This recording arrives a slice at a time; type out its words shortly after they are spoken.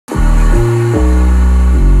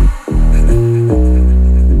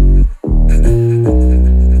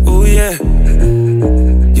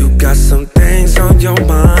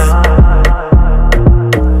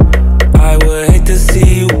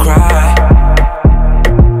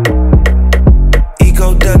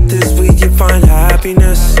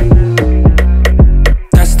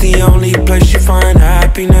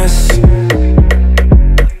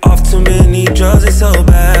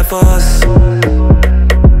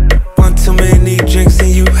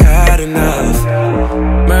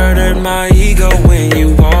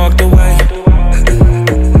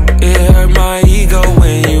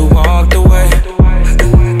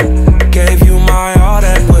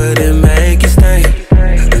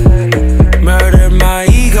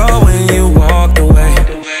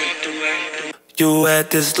at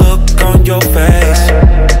this look on your face.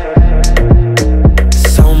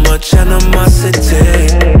 So much animosity.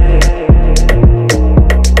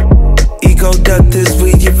 Ego death is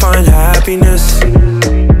where you find happiness.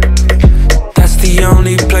 That's the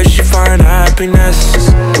only place you find happiness.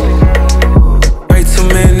 Way too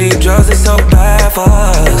many drugs, it's so bad for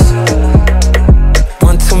us.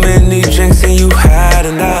 One too many drinks and you had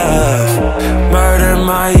enough. Murdered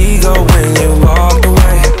my ego when you walked away.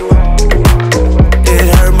 It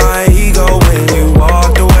hurt my ego when you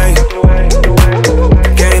walked away.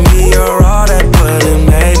 Gave me your all that wouldn't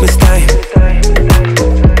make me stay.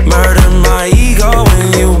 Murdered my ego when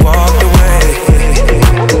you walked away.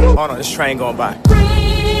 Hold on, this train going by.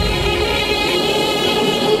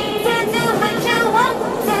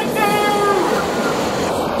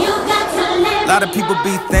 A lot of people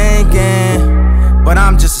be thinking, but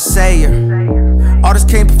I'm just a sayer. Artists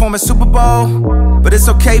can't perform at Super Bowl, but it's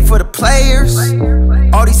okay for the players.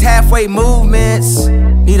 All these halfway movements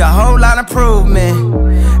need a whole lot of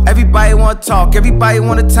improvement. Everybody wanna talk, everybody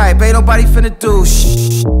wanna type, ain't nobody finna do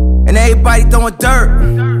shh. And everybody throwing dirt.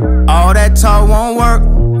 All that talk won't work,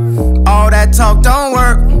 all that talk don't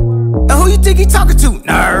work. And who you think he talking to,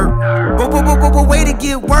 nerd? But wait to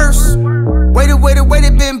get worse. Wait,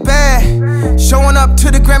 it been bad. Showing up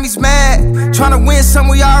to the Grammys mad. Trying to win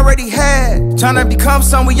something we already had. Trying to become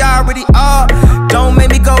something we already are. Don't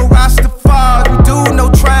make me go Rastafari. We do no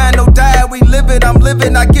trying, no die. We live it, I'm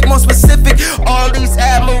living. I get more specific. All these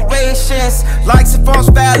admirations, likes and false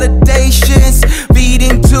validations,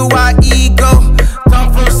 feeding to our ego.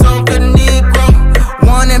 Come from over Negro.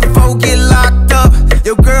 1 and 4 get locked up.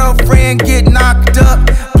 Your girlfriend get knocked up.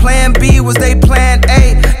 Plan B was they plan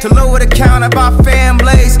A. To lower the count of our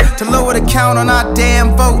families, to lower the count on our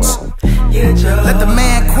damn votes. Let the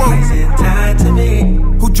man quote,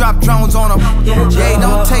 who dropped drones on him. Yeah,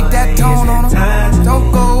 don't take that tone on him.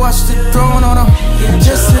 Don't go watch the throne on him.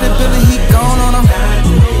 Just hit a Billy, he gone on him.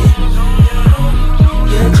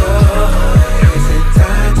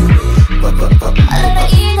 I let my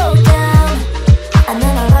ego down, and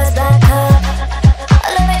then I rise back up. I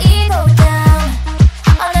let my ego down,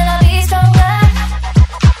 and then I be stronger.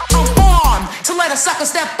 I'm born to let a sucker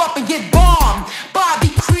step up and get bombed. But I be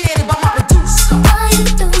created by my